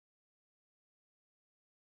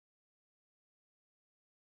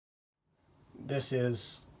this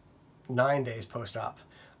is 9 days post-op,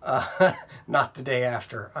 not the day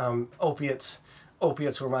after. Opiates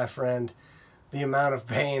were my friend. The amount of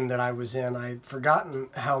pain that I was in, I'd forgotten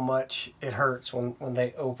how much it hurts when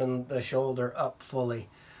they open the shoulder up fully.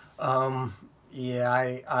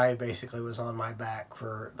 Yeah, I basically was on my back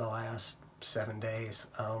for the last 7 days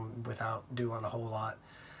without doing a whole lot.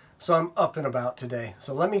 So I'm up and about today.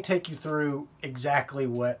 So let me take you through exactly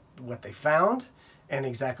what they found and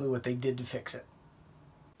exactly what they did to fix it.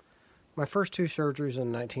 My first 2 surgeries in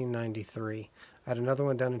 1993. I had another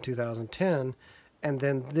one done in 2010, and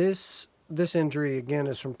then this injury again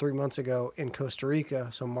is from 3 months ago in Costa Rica,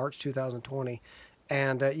 so March 2020,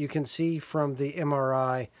 and you can see from the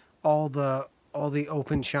MRI all the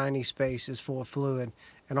open shiny space is full of fluid,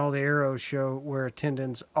 and all the arrows show where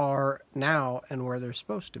tendons are now and where they're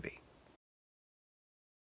supposed to be.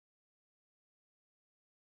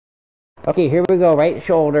 Okay, here we go, right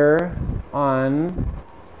shoulder on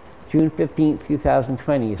June 15th,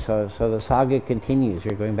 2020. So the saga continues.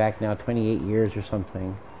 You're going back now 28 years or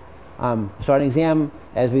something. So on exam,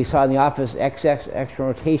 as we saw in the office, XX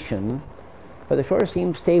external rotation, but the shoulder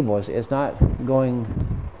seems stable. It's not going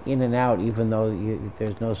in and out, even though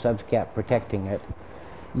there's no subscap protecting it.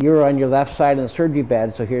 You're on your left side in the surgery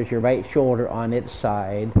bed, so here's your right shoulder on its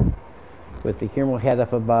side, with the humeral head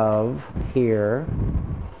up above here,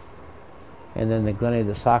 and then the glenoid,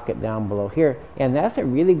 the socket down below here. And that's a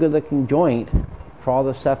really good looking joint for all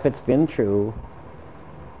the stuff it's been through.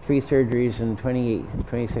 3 surgeries in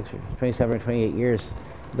 27 or 28 years.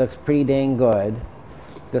 It looks pretty dang good.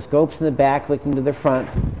 The scope's in the back looking to the front.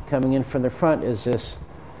 Coming in from the front is this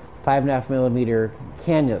 5.5 millimeter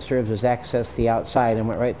canyon that serves as access to the outside and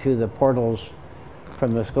went right through the portals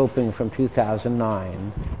from the scoping from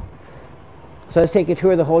 2009. So let's take a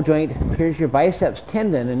tour of the whole joint. Here's your biceps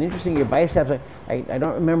tendon, and interesting, your biceps, I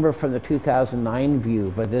don't remember from the 2009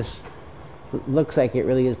 view, but this looks like it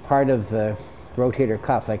really is part of the rotator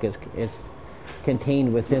cuff, like it's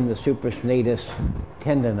contained within the supraspinatus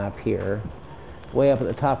tendon up here. Way up at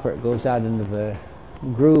the top where it goes out into the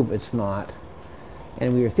groove, it's not.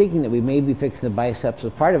 And we were thinking that we may be fixing the biceps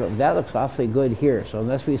as part of it, but that looks awfully good here. So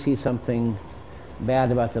unless we see something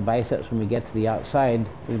bad about the biceps when we get to the outside,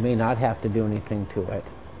 we may not have to do anything to it.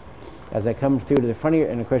 As I come through to the front of your,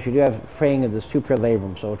 and of course you do have fraying of the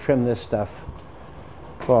supralabrum, so we'll trim this stuff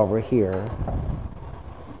while we're here.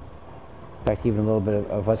 In fact, even a little bit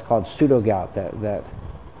of what's called pseudogout, that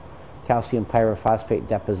calcium pyrophosphate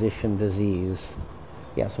deposition disease.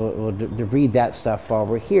 Yeah, so we'll debride that stuff while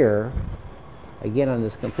we're here. Again, on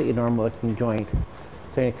this completely normal looking joint. So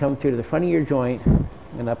I'm going to come through to the front of your joint,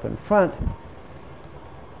 and up in front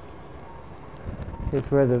is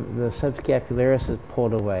where the subscapularis is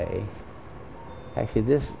pulled away. Actually,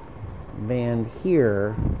 this band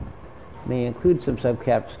here may include some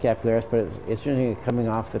subscapularis, but it's usually coming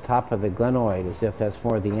off the top of the glenoid, as if that's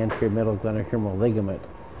more the anterior middle glenohumeral ligament,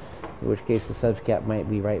 in which case the subscap might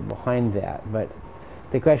be right behind that. But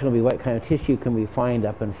the question will be, what kind of tissue can we find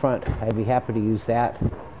up in front? I'd be happy to use that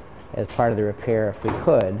as part of the repair if we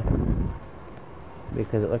could,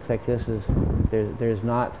 because it looks like this is, there's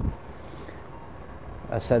not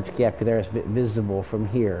a subscapularis visible from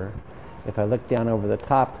here. If I look down over the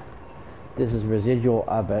top, this is residual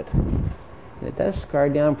of it. And it does scar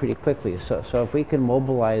down pretty quickly, so if we can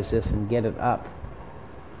mobilize this and get it up,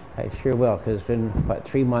 I sure will, because it's been, what,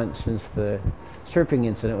 3 months since the surfing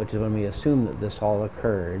incident, which is when we assumed that this all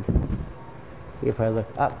occurred. If I look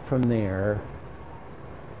up from there,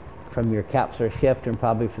 from your capsular shift and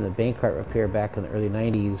probably from the Bankart repair back in the early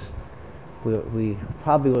 90s, we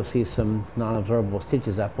probably will see some non-absorbable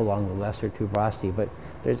stitches up along the lesser tuberosity, but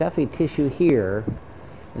there's definitely tissue here,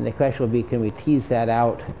 and the question will be, can we tease that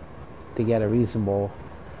out to get a reasonable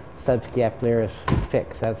subscapularis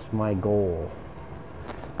fix? That's my goal.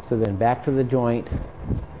 So then back to the joint,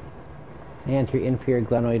 anterior inferior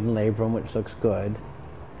glenoid and labrum, which looks good.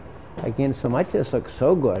 Again, so much of this looks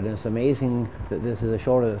so good, and it's amazing that this is a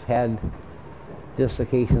shoulder that's had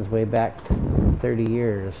dislocations way back to 30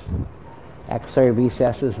 years. Axillary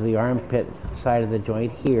recesses of the armpit side of the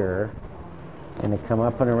joint here, and they come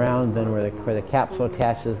up and around then where the capsule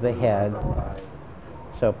attaches the head.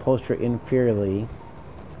 So posterior inferiorly,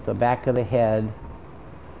 the back of the head,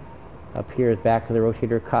 up here is back of the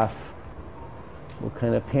rotator cuff. We'll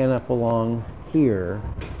kind of pan up along here.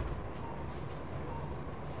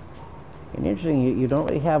 And interesting, you don't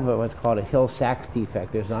really have what's called a Hill-Sachs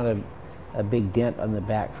defect. There's not a big dent on the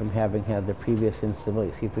back from having had the previous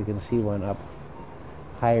instability. See if we can see one up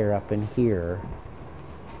higher up in here.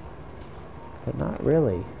 But not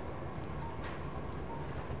really.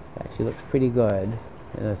 Actually looks pretty good.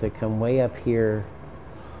 And as I come way up here,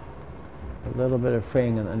 a little bit of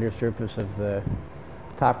fraying on the undersurface of the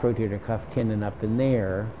top rotator cuff tendon up in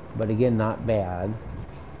there, but again, not bad.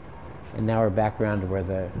 And now we're back around to where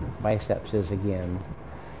the biceps is again.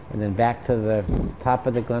 And then back to the top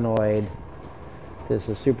of the glenoid. There's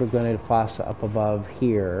a supraglenoid fossa up above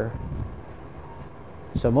here.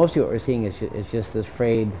 So mostly what we're seeing is just this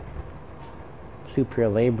frayed superior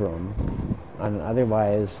labrum on an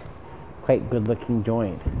otherwise quite good looking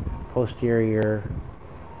joint. Posterior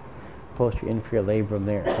inferior labrum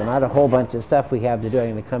there. So not a whole bunch of stuff we have to do.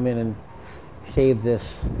 I'm going to come in and shave this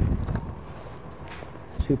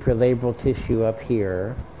supralabral tissue up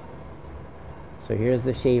here. So here's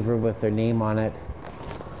the shaver with their name on it,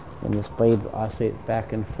 and this blade oscillates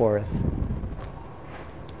back and forth.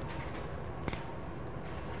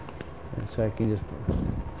 And so I can just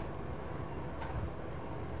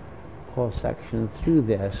pull a section through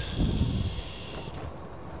this.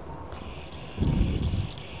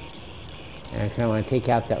 And I kind of want to take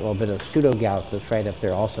out that little bit of pseudogout that's right up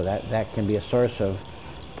there also. That can be a source of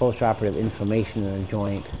postoperative inflammation in the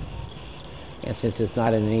joint. And since it's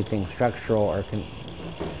not in anything structural or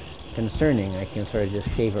concerning, I can sort of just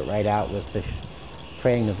shave it right out with the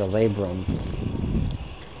fraying of the labrum.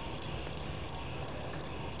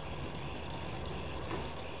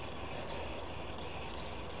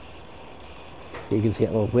 You can see a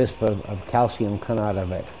little wisp of calcium come out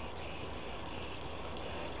of it.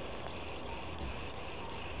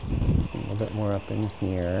 A little bit more up in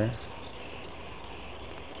here.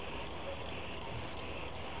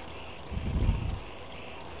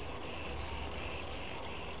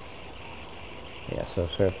 Yeah, so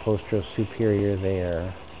sort of posterior superior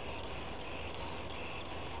there.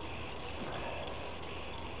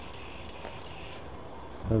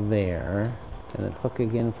 So there. And then hook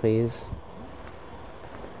again, please.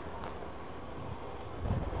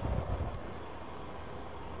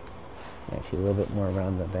 Actually, a little bit more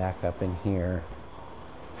around the back up in here.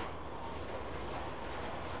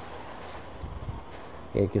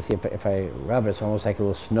 Yeah, you can see if I rub it, it's almost like a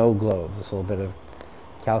little snow globe. This little bit of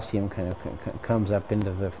calcium kind of comes up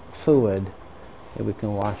into the fluid, and we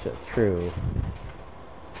can wash it through.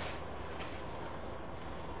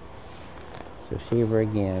 So shaver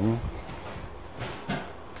again.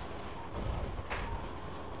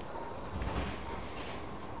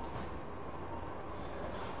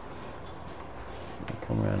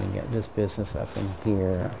 Come around and get this business up in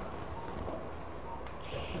here.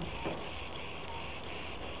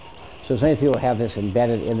 So some people have this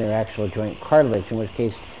embedded in their actual joint cartilage, in which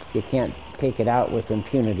case you can't take it out with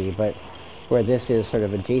impunity, but where this is sort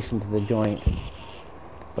of adjacent to the joint,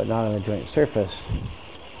 but not on the joint surface,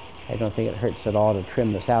 I don't think it hurts at all to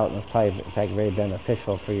trim this out, and it's probably, in fact, very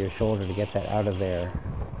beneficial for your shoulder to get that out of there.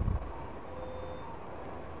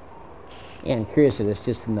 And curious that it's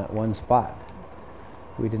just in that one spot.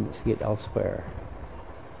 We didn't see it elsewhere.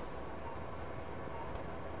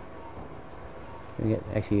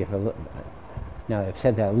 Actually, you have a little, now I've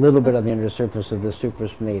said that, a little bit on the undersurface of the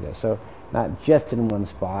supraspinatus, so not just in one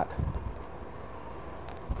spot.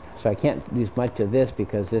 So I can't use much of this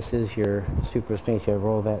because this is your supraspinatus. I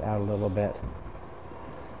roll that out a little bit,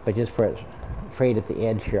 but just for it's frayed at the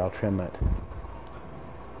edge here, I'll trim it.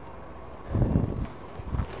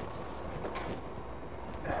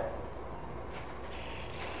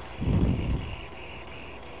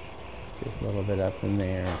 Just a little bit up in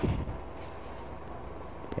there.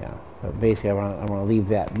 Yeah, but basically I want to leave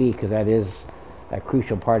that be because that is a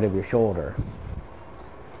crucial part of your shoulder.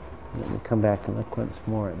 Let me come back and look once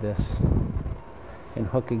more at this. And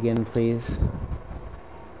hook again, please.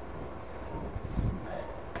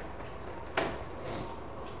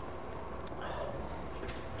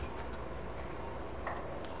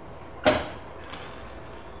 Yeah,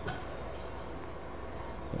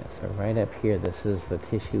 so right up here, this is the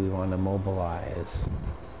tissue we want to mobilize.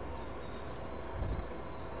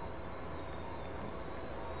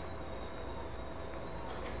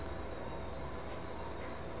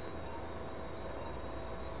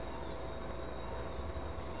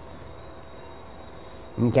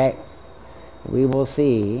 Okay, we will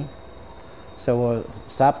see. So we'll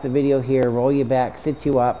stop the video here, roll you back, sit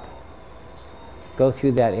you up, go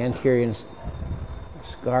through that anterior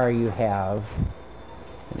scar you have,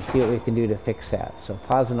 and see what we can do to fix that. So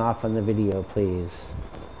pause and off on the video, please.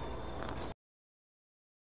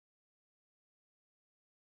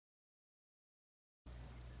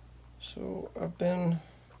 So I've been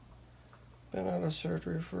out of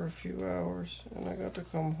surgery for a few hours, and I got to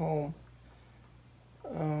come home.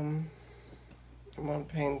 I'm on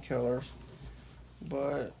painkillers,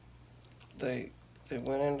 but they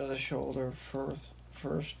went into the shoulder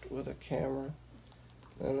first with a camera,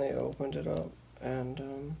 then they opened it up,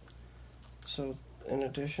 and so in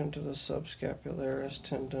addition to the subscapularis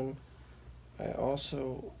tendon, I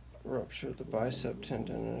also ruptured the bicep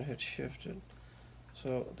tendon, and it had shifted.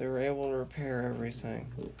 So they were able to repair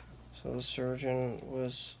everything. So the surgeon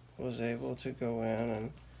was able to go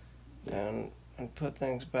in and put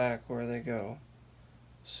things back where they go.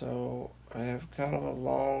 So I have kind of a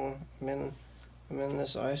long, I'm in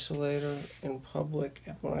this isolator in public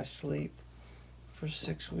and when I sleep for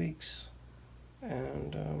 6 weeks,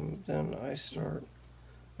 and then I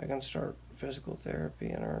can start physical therapy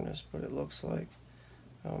in earnest. But it looks like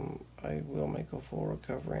I will make a full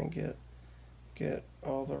recovery and get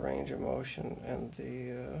all the range of motion and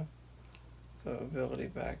the ability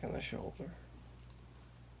back in the shoulder.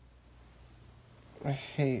 I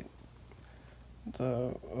hate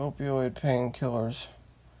the opioid painkillers.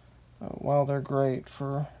 While they're great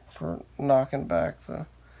for knocking back the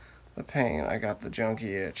pain, I got the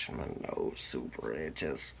junky itch. My nose super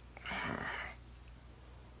itches.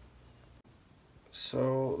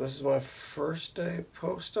 So this is my first day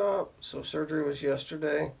post-op. So surgery was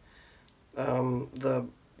yesterday. The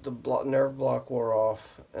nerve block wore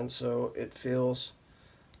off, and so it feels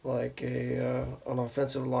like an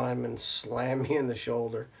offensive lineman slammed me in the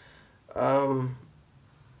shoulder. I'm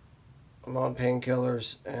on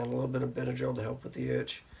painkillers and a little bit of Benadryl to help with the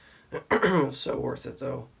itch. So worth it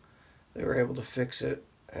though. They were able to fix it,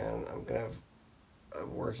 and I'm gonna have a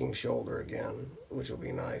working shoulder again, which will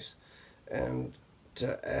be nice. And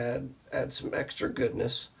to add some extra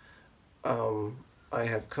goodness, I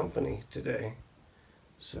have company today.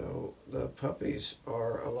 So the puppies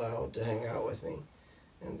are allowed to hang out with me,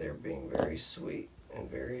 and they're being very sweet and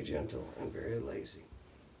very gentle and very lazy.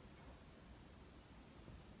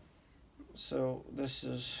 So this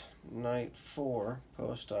is night 4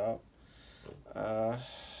 post-op.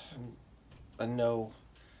 I know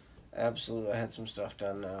absolutely I had some stuff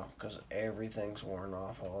done now because everything's worn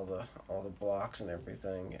off, all the blocks and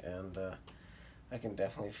everything, and I can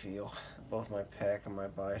definitely feel both my pec and my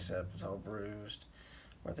bicep. It's all bruised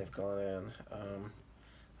where they've gone in.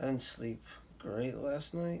 I didn't sleep great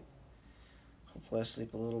last night. Hopefully I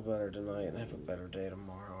sleep a little better tonight and have a better day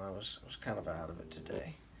tomorrow. I was kind of out of it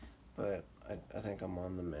today, but I think I'm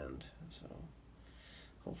on the mend, so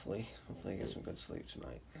hopefully I get some good sleep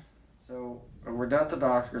tonight. So we're down at the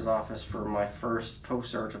doctor's office for my first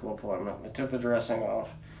post-surgical appointment. They took the dressing off.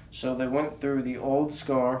 So they went through the old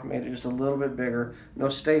scar, made it just a little bit bigger. No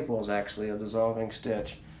staples, actually, a dissolving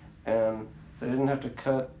stitch. And they didn't have to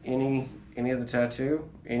cut any of the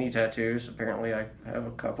any tattoos. Apparently I have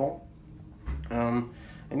a couple. And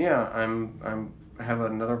yeah, I have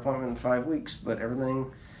another appointment in 5 weeks, but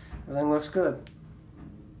everything looks good.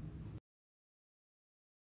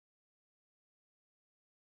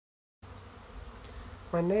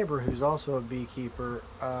 My neighbor, who's also a beekeeper,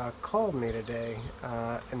 called me today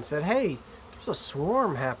and said, "Hey, there's a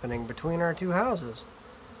swarm happening between our 2 houses."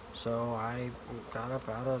 So I got up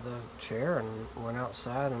out of the chair and went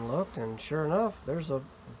outside and looked, and sure enough, there's a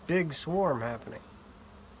big swarm happening.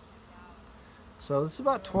 So it's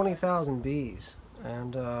about 20,000 bees,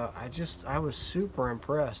 and I was super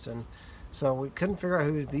impressed. And so we couldn't figure out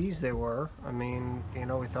whose bees they were. I mean,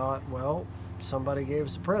 we thought, well, somebody gave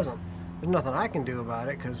us a present. There's nothing I can do about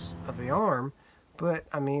it because of the arm, but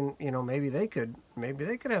I mean, maybe they could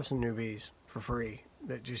have some new bees for free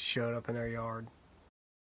that just showed up in their yard.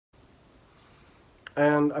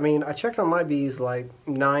 And I mean, I checked on my bees like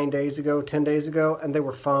 10 days ago, and they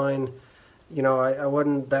were fine. I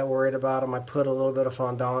wasn't that worried about them. I put a little bit of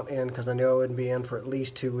fondant in because I knew I wouldn't be in for at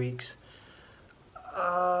least 2 weeks.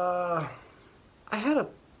 I had a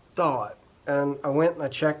thought, and I went and I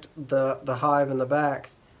checked the hive in the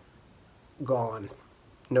back. Gone.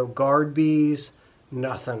 No guard bees,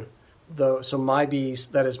 nothing. So my bees,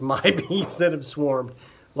 that is my bees that have swarmed,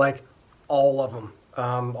 like all of them,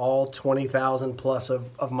 all 20,000 plus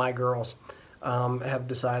of my girls have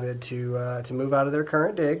decided to move out of their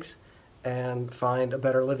current digs and find a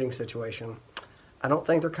better living situation. I don't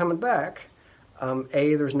think they're coming back.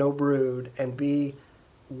 A, there's no brood, and B,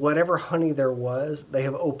 whatever honey there was, they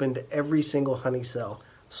have opened every single honey cell,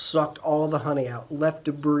 sucked all the honey out, left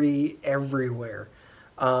debris everywhere,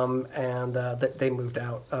 and they moved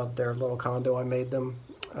out of their little condo I made them,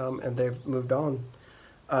 and they've moved on.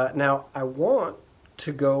 Now I want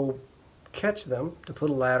to go catch them, to put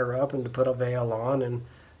a ladder up and to put a veil on and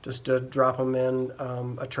just to drop them in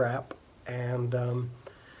a trap, and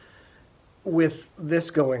with this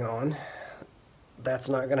going on, that's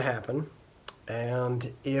not going to happen.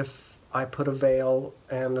 And if I put a veil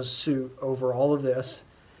and a suit over all of this,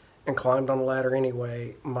 and climbed on a ladder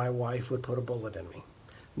anyway, my wife would put a bullet in me.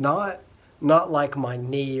 Not like my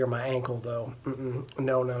knee or my ankle though.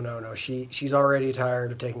 No, no, no, no. She's already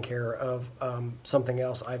tired of taking care of something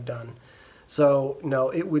else I've done. So no,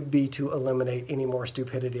 it would be to eliminate any more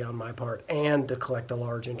stupidity on my part and to collect a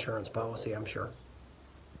large insurance policy, I'm sure.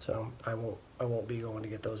 So I won't be going to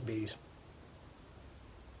get those bees.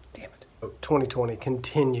 Damn it. 2020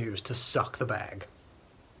 continues to suck the bag.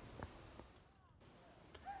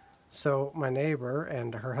 So my neighbor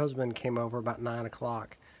and her husband came over about 9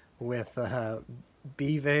 o'clock with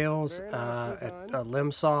bee veils, a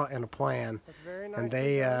limb saw, and a plan, and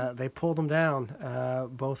they pulled them down,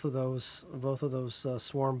 both of those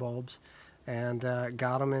swarm bulbs, and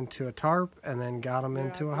got them into a tarp, and then got them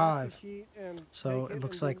into a hive. So it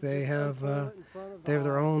looks like they have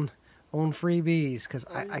their own free bees, because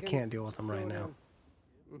I can't deal with them right now.